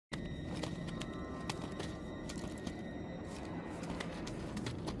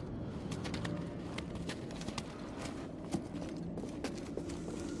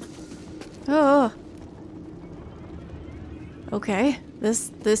Okay,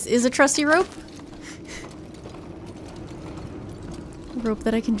 this is a trusty rope. A rope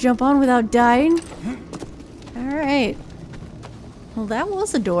that I can jump on without dying. Alright. Well, that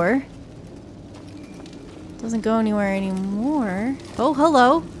was a door. Doesn't go anywhere anymore. Oh,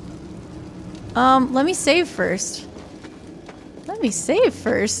 hello. Let me save first. Let me save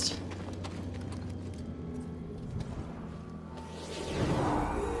first.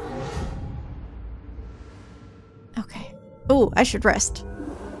 Okay. Oh, I should rest.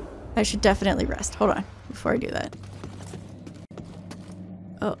 I should definitely rest. Hold on, before I do that.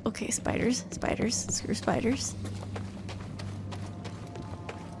 Oh, okay, spiders. Spiders. Screw spiders.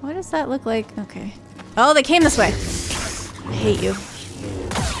 What does that look like? Okay. Oh, they came this way. I hate you.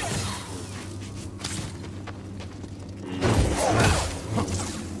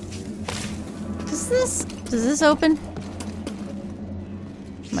 Does this open?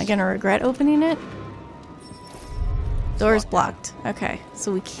 Am I gonna regret opening it? Door's blocked. Okay,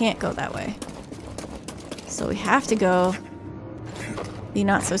 so we can't go that way. So we have to go the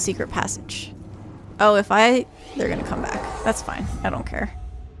not so secret passage. Oh, they're gonna come back. That's fine. I don't care.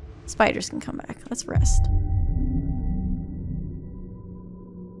 Spiders can come back. Let's rest.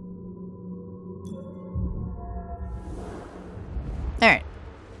 Alright.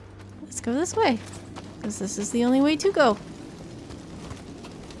 Let's go this way. Because this is the only way to go.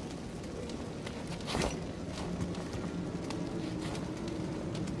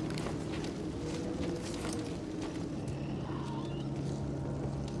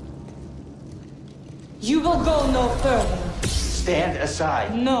 You will go no further. Stand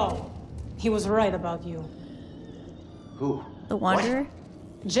aside. No. He was right about you. Who? The Wanderer? What?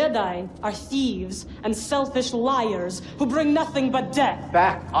 Jedi are thieves and selfish liars who bring nothing but death.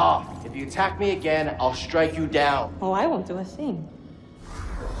 Back off. If you attack me again, I'll strike you down. Oh, I won't do a thing.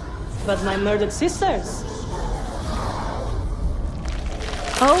 But my murdered sisters.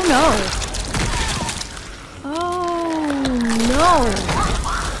 Oh no. Oh no.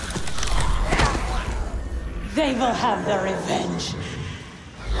 They will have their revenge.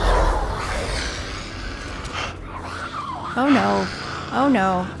 Oh no. Oh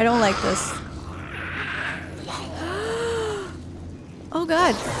no. I don't like this. Oh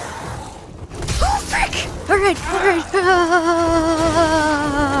god. Oh frick! Alright, alright.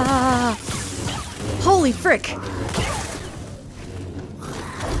 Ah! Holy frick.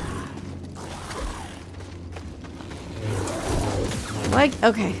 Like,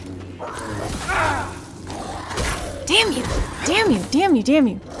 okay. Damn you! Damn you! Damn you! Damn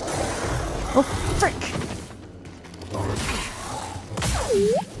you! Oh frick! Oh,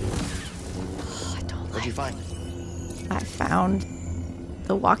 I don't like. What'd you find? I found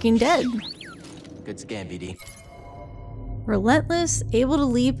The Walking Dead. Good scan, BD. Relentless, able to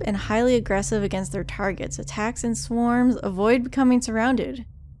leap, and highly aggressive against their targets. Attacks in swarms, avoid becoming surrounded.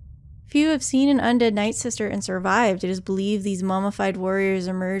 Few have seen an undead Nightsister and survived. It is believed these mummified warriors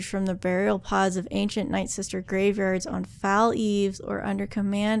emerged from the burial pods of ancient Nightsister graveyards on foul eves or under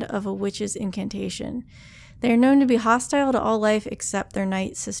command of a witch's incantation. They are known to be hostile to all life except their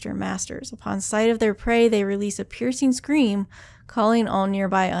Nightsister masters. Upon sight of their prey, they release a piercing scream, calling all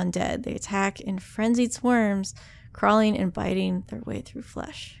nearby undead. They attack in frenzied swarms, crawling and biting their way through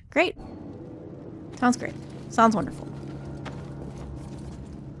flesh. Great. Sounds great. Sounds wonderful.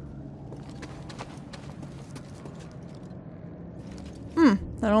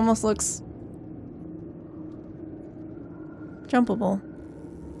 That almost looks jumpable.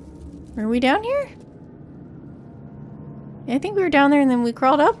 Are we down here? Yeah, I think we were down there and then we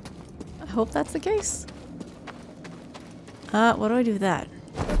crawled up. I hope that's the case. What do I do with that?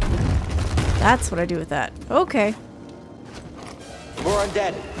 That's what I do with that. Okay. More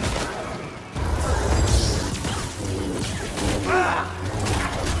undead.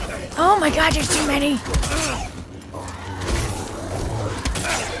 Oh my god, there's too many!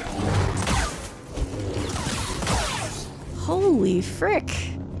 Holy frick.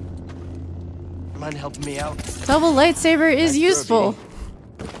 Mind helping me out? Double lightsaber is useful.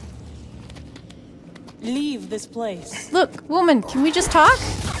 Leave this place. Look, woman, can we just talk?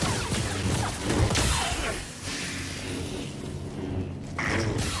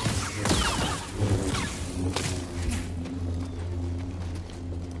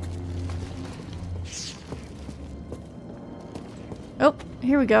 Oh,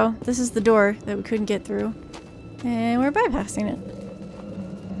 here we go. This is the door that we couldn't get through. And we're bypassing it.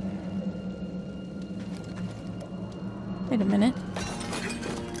 Wait a minute.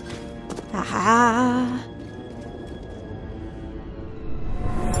 Aha!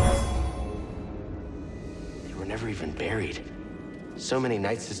 They were never even buried. So many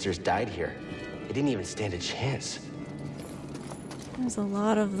Nightsisters died here. They didn't even stand a chance. There's a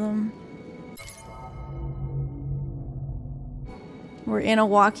lot of them. We're in a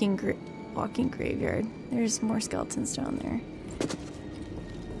walking graveyard. There's more skeletons down there.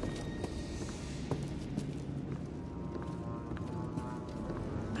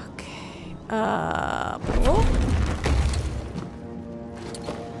 Okay. Oh.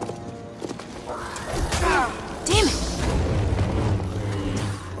 Damn it!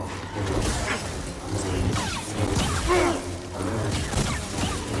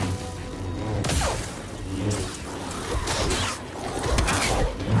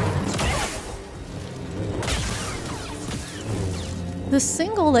 The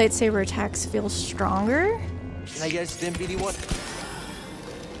single lightsaber attacks feel stronger. Can I get a stimpy one?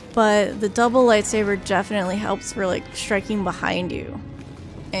 But the double lightsaber definitely helps for like striking behind you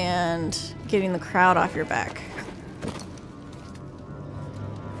and getting the crowd off your back.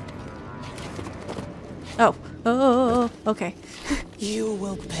 Oh. Oh, okay. You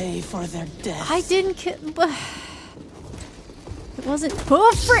will pay for their death. I didn't kill. It wasn't.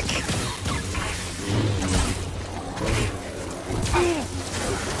 Oh, frick!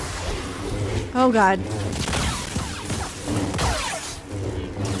 Oh, God.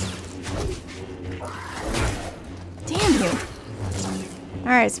 Damn you.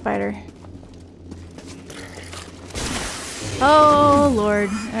 Alright, spider. Oh, Lord.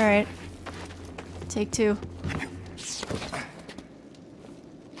 Alright. Take two.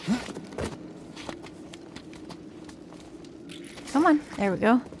 Come on. There we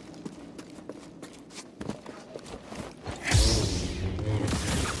go.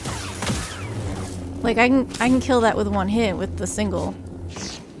 Like, I can kill that with one hit with the single.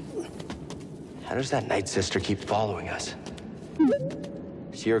 How does that Nightsister keep following us?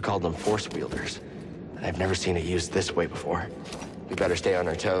 Sierra called them force wielders, and I've never seen it used this way before. We better stay on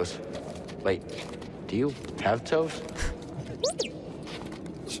our toes. Wait, do you have toes?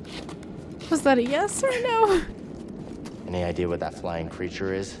 Was that a yes or a no? Any idea what that flying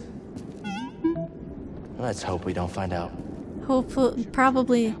creature is? Let's hope we don't find out. Hopefully,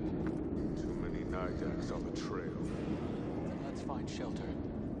 probably. Let's find shelter.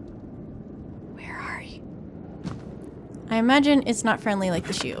 Where are you? I imagine it's not friendly like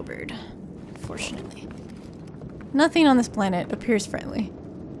the Shio bird. Fortunately. Nothing on this planet appears friendly.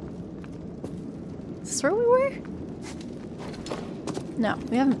 Is this where we were? No,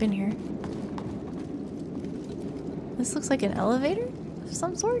 we haven't been here. This looks like an elevator of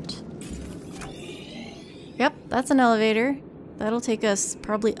some sort. Yep, that's an elevator. That'll take us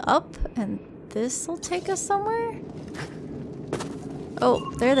probably up, and this will take us somewhere.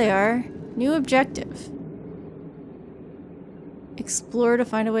 Oh, there they are. New objective. Explore to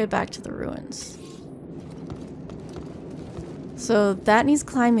find a way back to the ruins. So that needs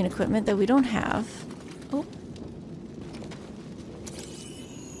climbing equipment that we don't have. Oh.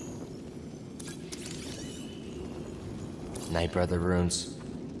 Night Brother runes.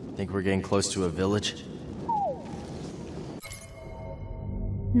 Think we're getting close to a village?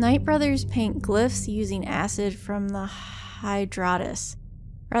 Night Brothers paint glyphs using acid from the Hydratus.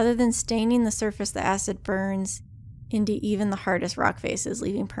 Rather than staining the surface, the acid burns into even the hardest rock faces,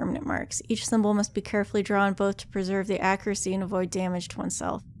 leaving permanent marks. Each symbol must be carefully drawn both to preserve the accuracy and avoid damage to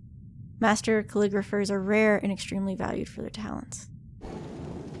oneself. Master calligraphers are rare and extremely valued for their talents.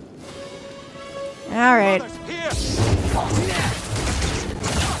 Alright.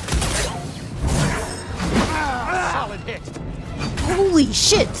 Solid hit. Holy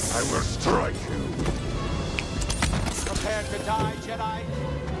shit! I will strike you. Prepare to die, Jedi.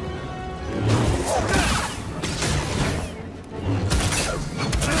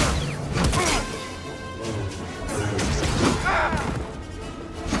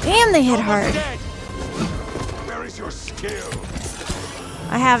 Damn, they hit hard. Where is your skill?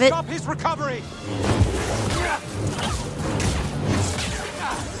 I have it. Stop his recovery.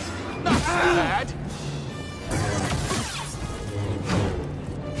 Not so bad.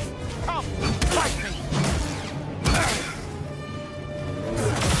 Come, fight me.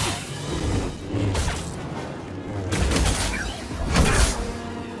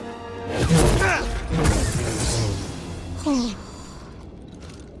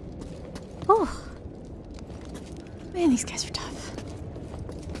 Oh. Man, these guys are tough.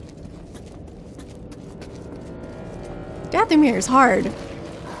 Dathomir is hard.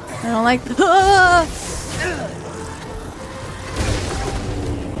 I don't like the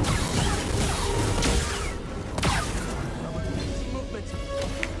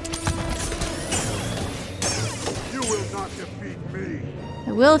You will not defeat me.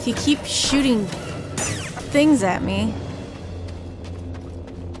 I will if you keep shooting things at me.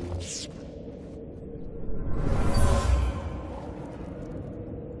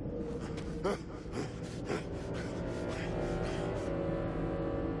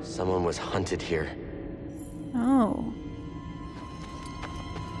 Someone was hunted here. Oh.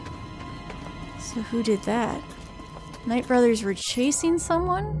 So who did that? Night Brothers were chasing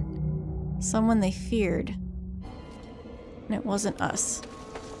someone? Someone they feared. And it wasn't us.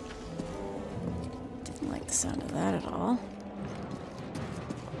 Didn't like the sound of that at all.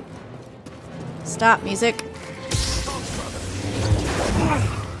 Stop, music.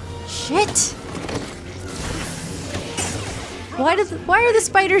 Shit! Why are the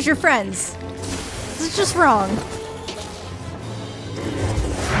spiders your friends? This is just wrong.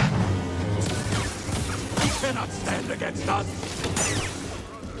 You cannot stand against us.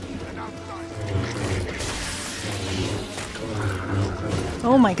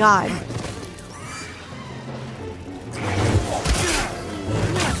 Oh my god.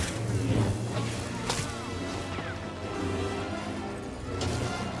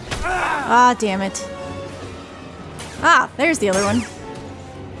 Ah, damn it. Ah, there's the other one.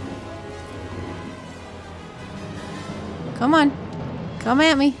 Come on. Come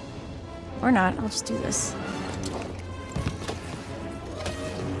at me. Or not. I'll just do this.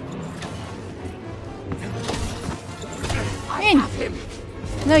 Man.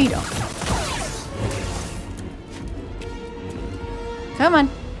 No, you don't. Come on.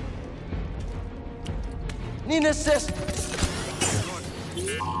 Need an assist.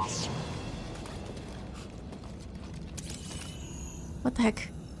 What the heck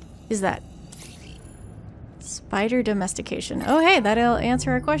is that? Spider domestication. Oh hey, that'll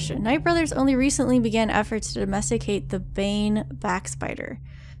answer our question. Night Brothers only recently began efforts to domesticate the Bane back spider.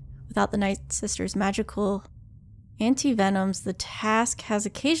 Without the Nightsisters' magical anti-venoms, the task has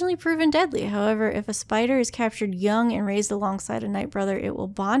occasionally proven deadly. However, if a spider is captured young and raised alongside a Night Brother, it will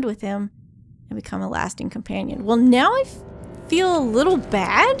bond with him and become a lasting companion. Well, now I feel a little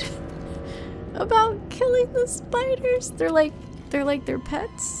bad about killing the spiders. They're like their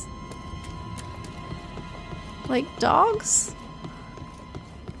pets. Like dogs.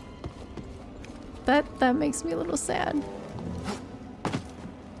 That makes me a little sad.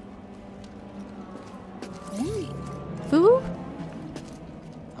 Who?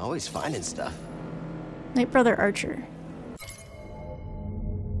 Always finding stuff. Night Brother Archer.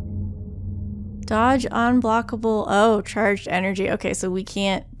 Dodge unblockable. Oh, charged energy. Okay, so we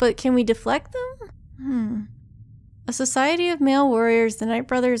can't. But can we deflect them? A society of male warriors, the Night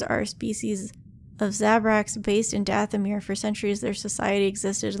Brothers are a species of Zabraks based in Dathomir. For centuries, their society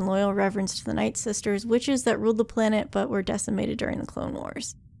existed in loyal reverence to the Nightsisters, witches that ruled the planet but were decimated during the Clone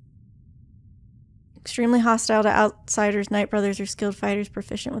Wars. Extremely hostile to outsiders, Night Brothers are skilled fighters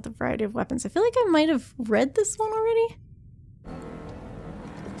proficient with a variety of weapons. I feel like I might have read this one already.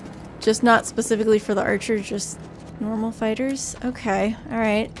 Just not specifically for the archer, just normal fighters. Okay,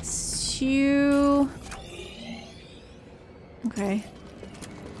 alright. Okay.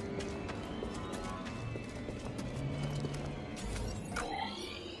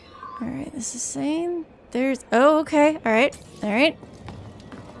 Alright, this is saying there's... Oh, okay. Alright. Alright.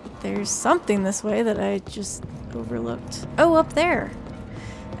 There's something this way that I just overlooked. Oh, up there.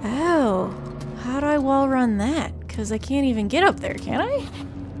 Oh. How do I wall run that? Because I can't even get up there, can I?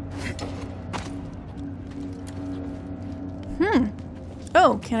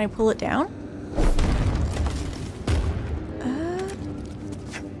 Oh, can I pull it down?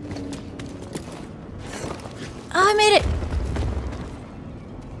 Oh, I made it!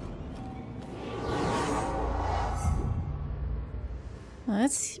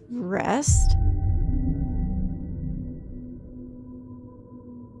 Let's rest.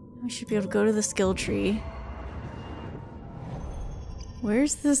 We should be able to go to the skill tree.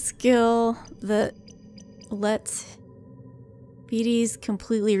 Where's the skill that lets BDs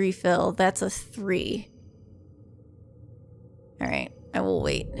completely refill? That's a 3. Alright, I will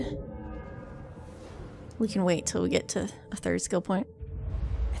wait. We can wait till we get to a 3rd skill point,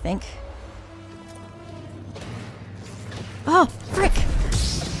 I think. Oh, frick!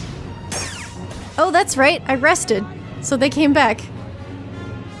 Oh, that's right, I rested, so they came back.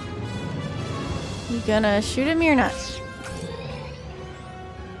 You gonna shoot at me or not?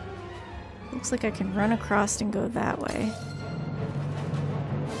 Looks like I can run across and go that way.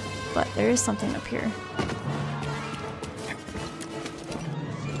 But there is something up here.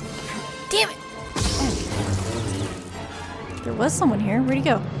 Damn it! Oh. There was someone here. Where'd he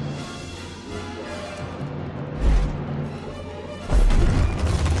go?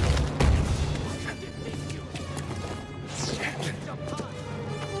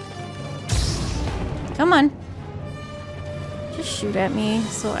 Come on. Just shoot at me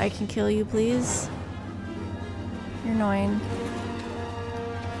so I can kill you, please. You're annoying.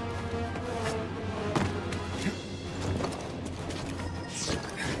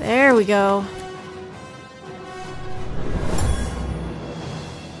 There we go.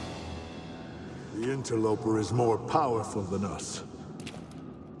 The interloper is more powerful than us.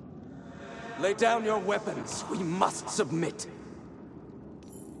 Lay down your weapons. We must submit.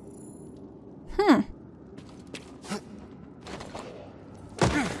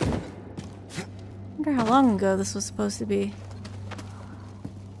 Wonder how long ago this was supposed to be.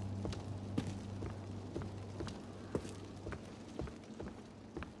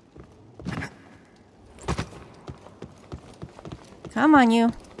 Come on, you.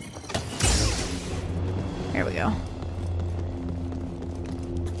 There we go.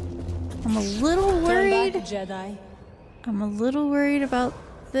 I'm a little worried. Turn back, Jedi. I'm a little worried about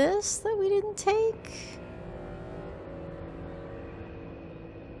this that we didn't take.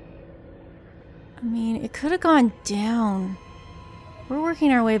 I mean, it could have gone down. We're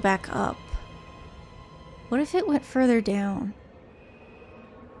working our way back up. What if it went further down?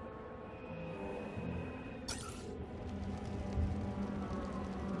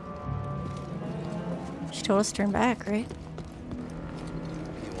 She told us to turn back, right?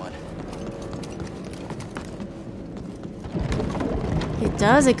 You want it? It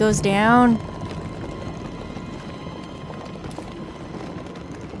does, it goes down.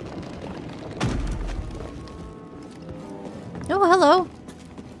 Oh, hello.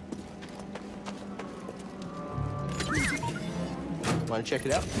 Want to check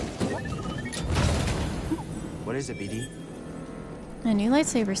it out? What is it, BD? A new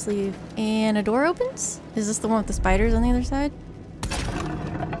lightsaber sleeve. And a door opens? Is this the one with the spiders on the other side?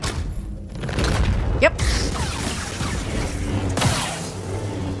 Yep.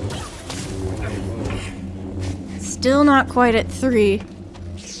 Still not quite at 3.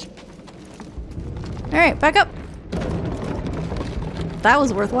 Alright, back up. That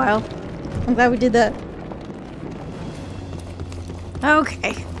was worthwhile. I'm glad we did that.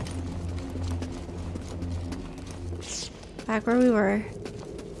 Okay. Back where we were.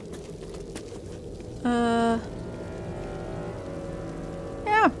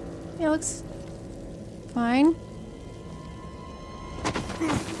 Yeah. Yeah, looks fine.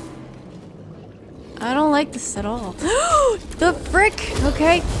 I don't like this at all. The frick!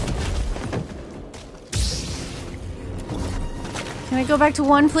 Okay. Can I go back to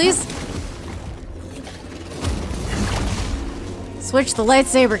 1, please? Switch the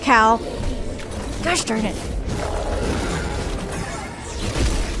lightsaber, Cal. Gosh darn it.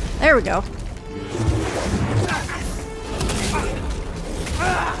 There we go.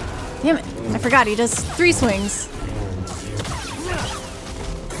 Damn it. I forgot he does 3 swings.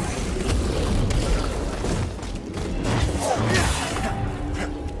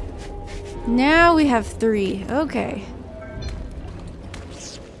 Now we have 3. Okay.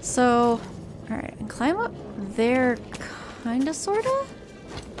 So, alright, and climb up there, kinda, sorta?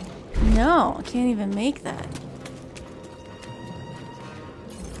 No, I can't even make that.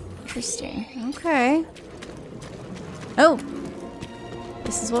 Interesting. Okay. Oh!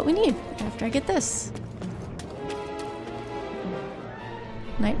 This is what we need after I get this.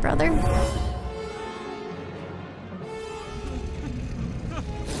 Night brother?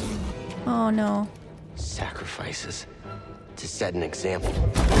 Oh no. Sacrifices to set an example.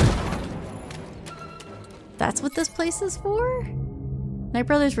 That's what this place is for? Night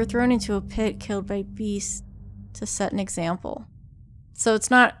brothers were thrown into a pit killed by beasts to set an example. So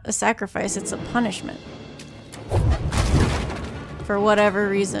it's not a sacrifice, it's a punishment. For whatever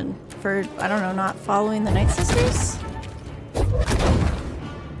reason. For, I don't know, not following the Nightsisters?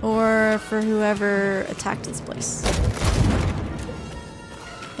 Or for whoever attacked this place.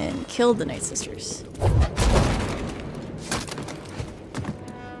 And killed the Nightsisters.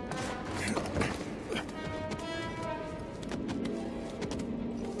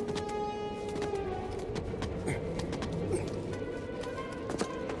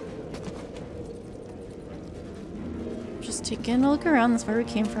 Just taking a look around, that's where we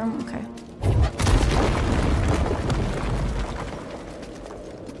came from, okay.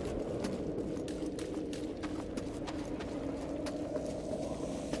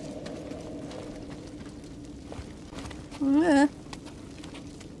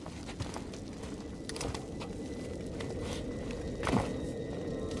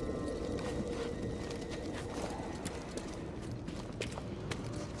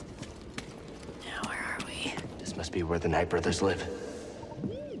 Be where the Night Brothers live.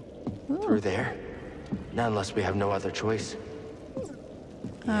 Through there? Not unless we have no other choice.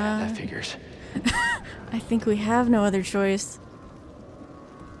 Yeah, that figures. I think we have no other choice.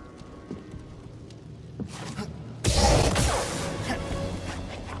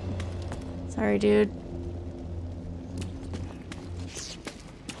 Sorry, dude.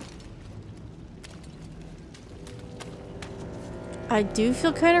 I do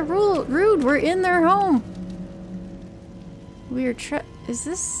feel kind of rude. We're in their home. We are is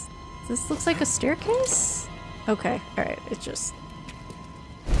this looks like a staircase? Okay, alright, it's just...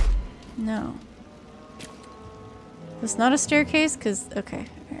 No. It's not a staircase, because... Okay,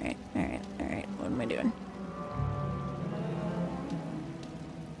 alright. What am I doing?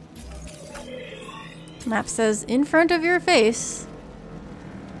 Map says, in front of your face,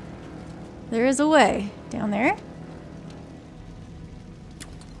 there is a way. Down there?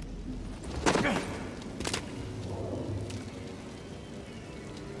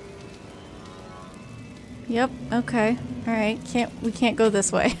 Yep, okay. Alright, we can't go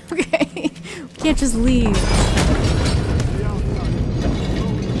this way. Okay. We can't just leave.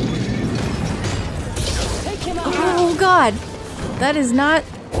 Oh god! That is not...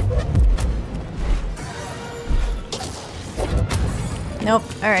 Nope.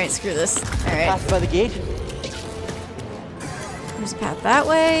 Alright, screw this. Alright. Path by the gate? There's a path that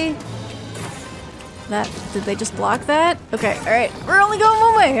way. Did they just block that? Okay, alright. We're only going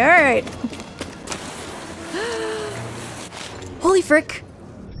one way, alright. Holy frick!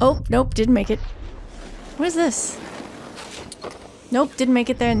 Oh, nope, didn't make it. What is this? Nope, didn't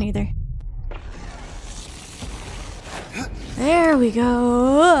make it there neither. There we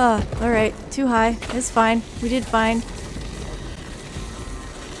go. Alright, too high. It's fine. We did fine.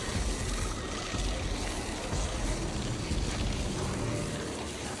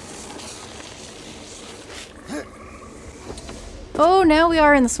 Oh, now we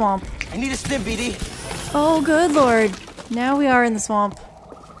are in the swamp. I need a stim, BD. Oh, good lord. Now we are in the swamp.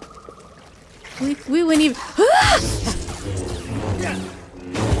 We went even...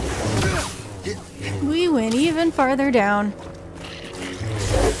 We went even farther down.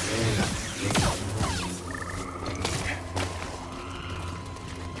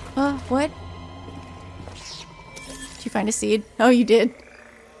 What? Did you find a seed? Oh, you did.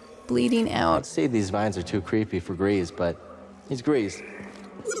 Bleeding out. I'd say these vines are too creepy for Grease, but he's Grease.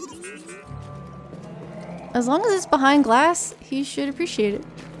 As long as it's behind glass, he should appreciate it.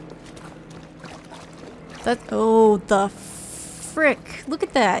 Oh, the frick. Look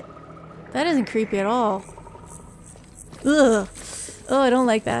at that. That isn't creepy at all. Ugh. Oh, I don't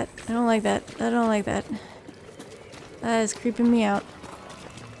like that. I don't like that. I don't like that. That is creeping me out.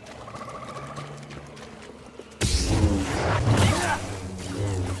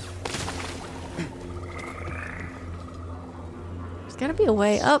 There's gotta be a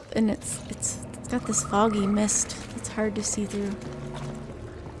way up, and it's got this foggy mist. It's hard to see through.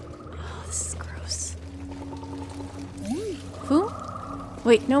 Oh, this is gross. Foom?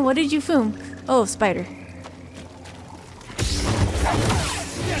 Wait, no, what did you foom? Oh, spider.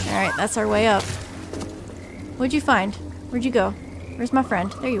 Alright, that's our way up. What'd you find? Where'd you go? Where's my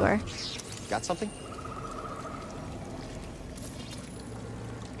friend? There you are. Got something?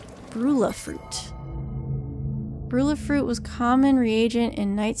 Brula fruit. Brula fruit was common reagent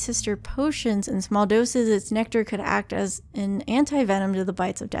in Nightsister potions. In small doses, its nectar could act as an anti-venom to the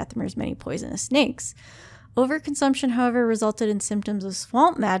bites of Dathomir's many poisonous snakes. Overconsumption, however, resulted in symptoms of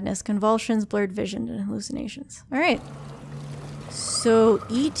swamp madness, convulsions, blurred vision, and hallucinations. Alright. So,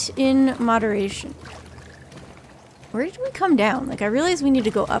 eat in moderation. Where did we come down? Like, I realize we need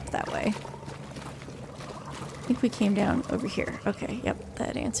to go up that way. I think we came down over here. Okay, yep,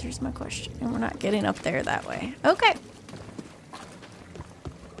 that answers my question. And we're not getting up there that way. Okay.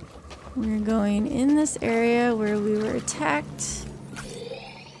 We're going in this area where we were attacked.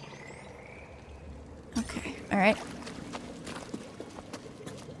 Okay, alright.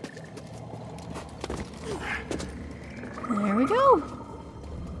 There we go.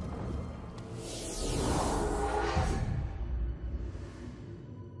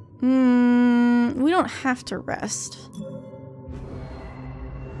 We don't have to rest.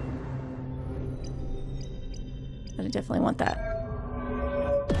 But I definitely want that.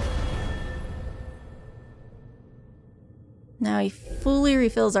 Now he fully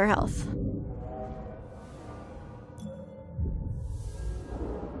refills our health.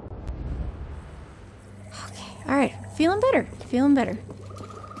 Okay, alright. Feeling better. Feeling better.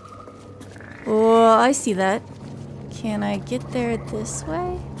 Oh, I see that. Can I get there this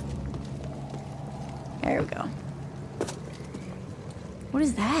way? There we go. What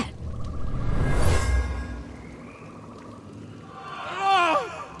is that?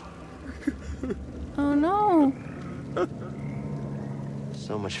 Oh no.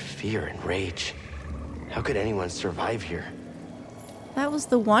 So much fear and rage. How could anyone survive here? That was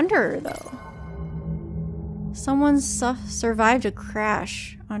the Wanderer, though. Someone survived a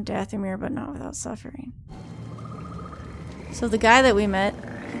crash on Dathomir, but not without suffering. So the guy that we met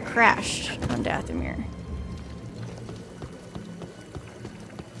crashed on Dathomir.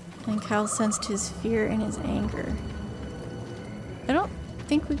 And Cal sensed his fear and his anger. I don't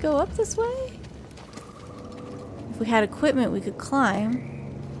think we go up this way. If we had equipment, we could climb.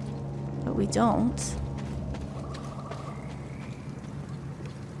 But we don't.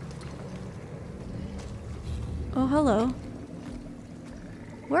 Oh, hello.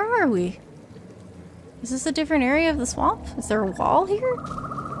 Where are we? Is this a different area of the swamp? Is there a wall here?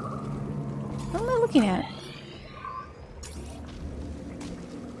 What am I looking at?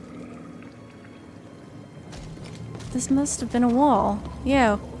 This must have been a wall.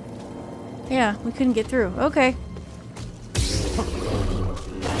 Yeah. Yeah, we couldn't get through. Okay.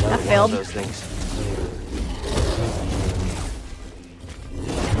 That failed. Those things.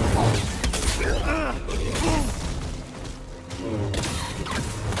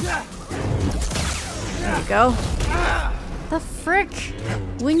 There you go. The frick?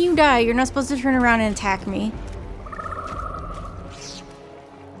 When you die, you're not supposed to turn around and attack me.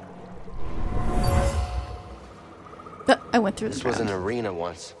 I went through This the was ground. an arena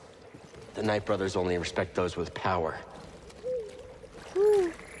once. The Night Brothers only respect those with power.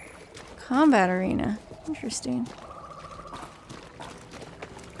 Combat arena. Interesting.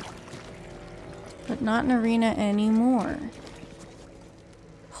 But not an arena anymore.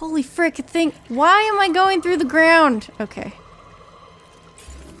 Holy frick, think. Why am I going through the ground? Okay.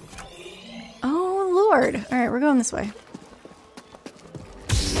 Oh, Lord. Alright, we're going this way.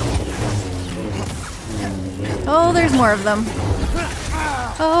 Oh, there's more of them.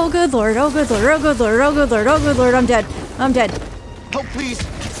 Oh, good Lord. Oh, good Lord. Oh, good Lord. Oh, good Lord. Oh, good Lord. I'm dead. I'm dead. Help, please!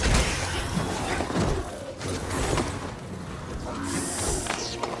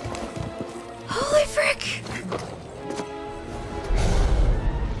 Holy frick!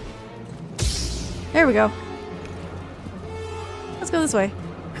 There we go. Let's go this way.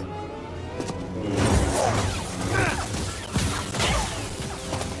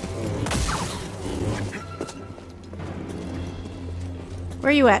 Where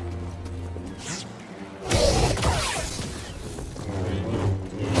are you at?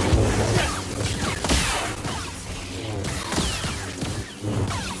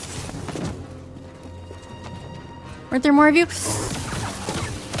 Weren't there more of you?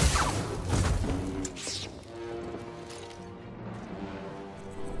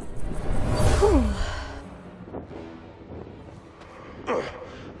 Whew.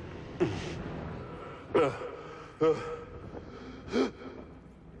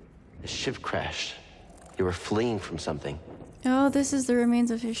 The ship crashed. You were fleeing from something. Oh, this is the remains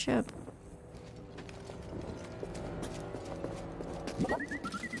of his ship.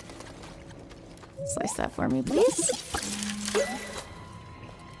 Slice that for me, please.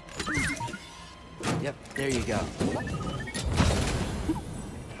 Yep, there you go.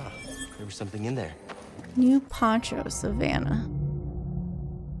 Huh, there was something in there. New poncho, Savannah.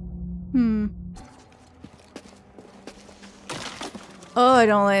 Oh, I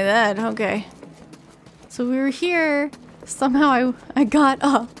don't like that. Okay. So we were here. Somehow I got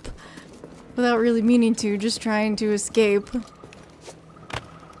up. Without really meaning to, just trying to escape.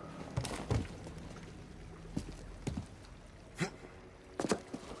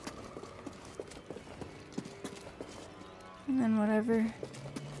 And then whatever.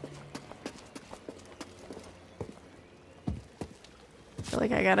 I feel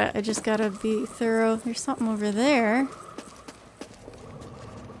like I just gotta be thorough. There's something over there.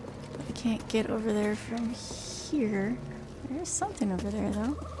 I can't get over there from here. There is something over there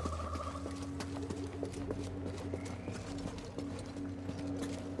though.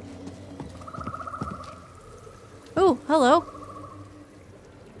 Oh, hello.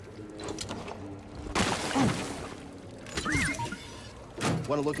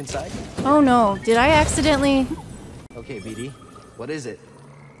 Want to look inside? Oh no, did I accidentally... Okay, BD. What is it?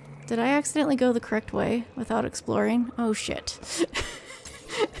 Did I accidentally go the correct way without exploring? Oh shit.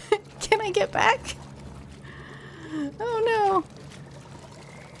 Can I get back? Oh no.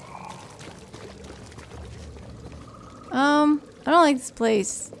 I don't like this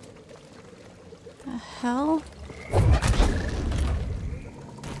place. The hell?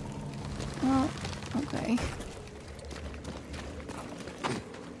 Oh, okay.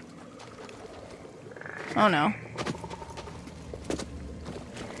 Oh no.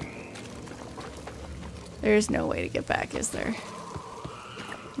 There's no way to get back, is there?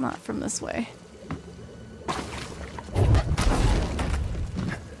 Not from this way.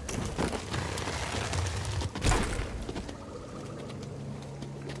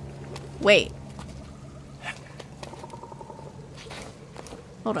 Wait.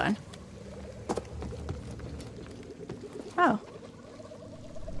 Hold on. Oh.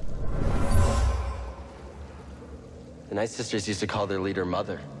 The Nightsisters used to call their leader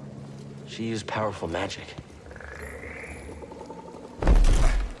Mother. She used powerful magic.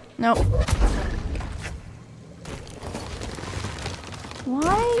 Nope.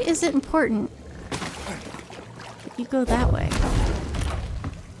 Why is it important that you go that way?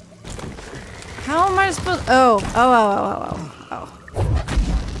 How am I supposed? Oh.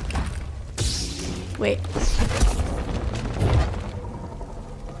 Wait.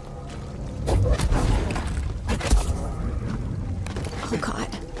 Oh God.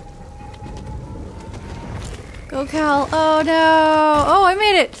 Go Cal. Oh no. Oh, I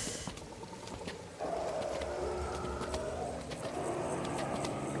made it.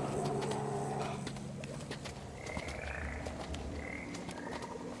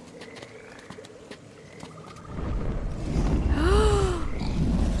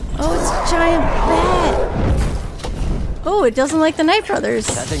 Oh, it doesn't like the Knight Brothers.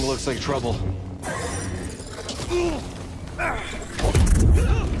 That thing looks like trouble.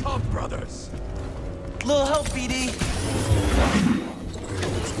 Come, brothers. Little help, BD.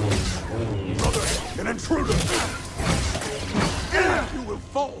 Brother, an intruder. You will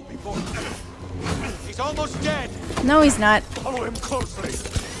fall before him. He's almost dead. No, he's not. Follow him closely.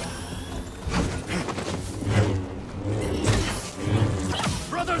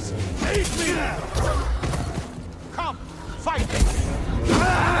 Brothers, aid me! Come, fight!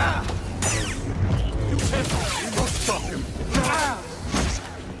 You can't. We must stop him.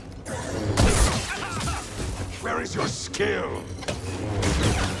 Where is your skill?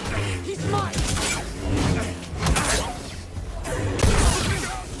 He's mine!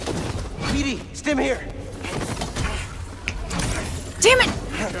 BD, stim here. Damn it!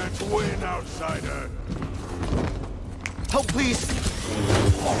 Can't win, outsider. Help, please.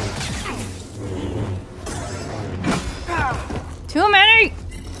 Too many!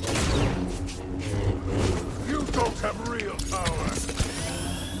 You don't have real power.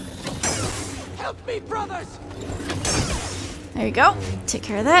 Help me, brothers! There you go. Take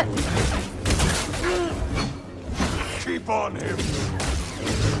care of that. Keep on him.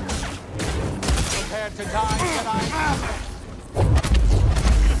 Prepare to die, Jedi.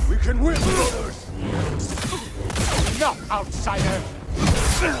 We can win, brothers. Enough, outsider.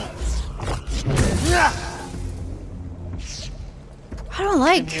 I don't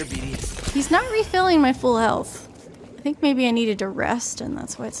like. Here, BD. He's not refilling my full health. I think maybe I needed to rest and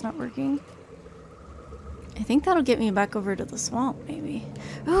that's why it's not working. I think that'll get me back over to the swamp, maybe.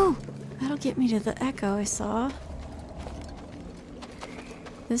 Oh, that'll get me to the echo I saw.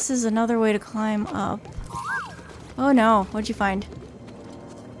 This is another way to climb up. Oh no, what'd you find?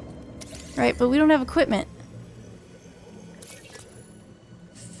 Right, but we don't have equipment.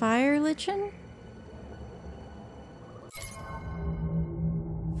 Fire lichen?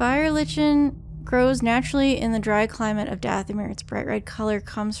 Fire lichen grows naturally in the dry climate of Dathomir. Its bright red color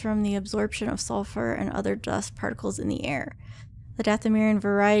comes from the absorption of sulfur and other dust particles in the air. The Dathomirian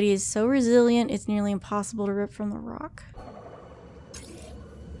variety is so resilient it's nearly impossible to rip from the rock.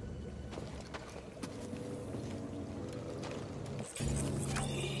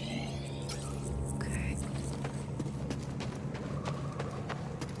 Okay.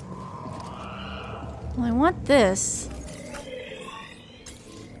 Well, I want this.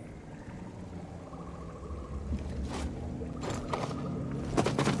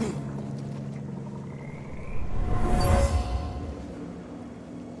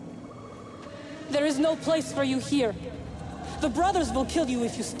 There is no place for you here. The brothers will kill you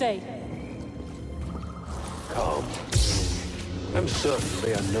if you stay. Come. I'm certain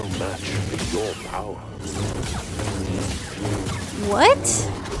they are no match for your power. What?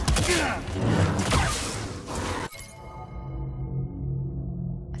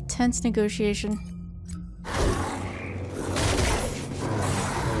 A tense negotiation.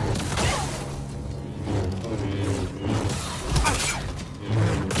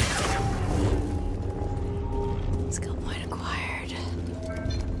 Skill point acquired.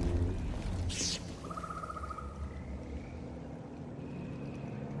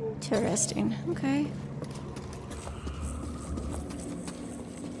 Interesting. Okay.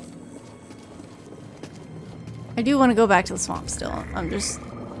 I do want to go back to the swamp still. I'm just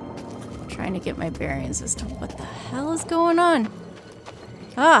trying to get my bearings as to what the hell is going on.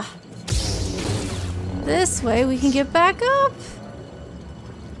 Ah! This way we can get back up!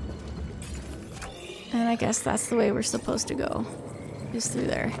 And I guess that's the way we're supposed to go. Just through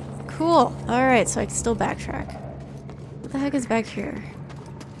there. Cool. Alright, so I can still backtrack. What the heck is back here?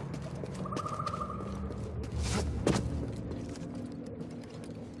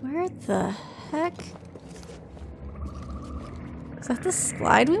 Where the heck? Is that the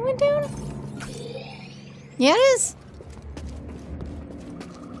slide we went down? Yeah, it is.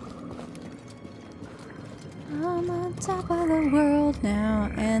 I'm on top of the world now.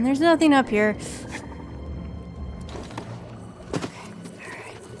 And there's nothing up here.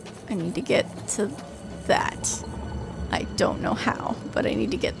 I need to get to that. I don't know how, but I need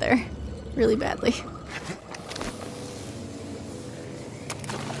to get there really badly.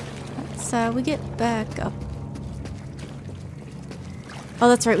 Let's we get back up. Oh,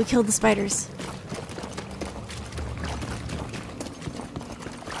 that's right, we killed the spiders.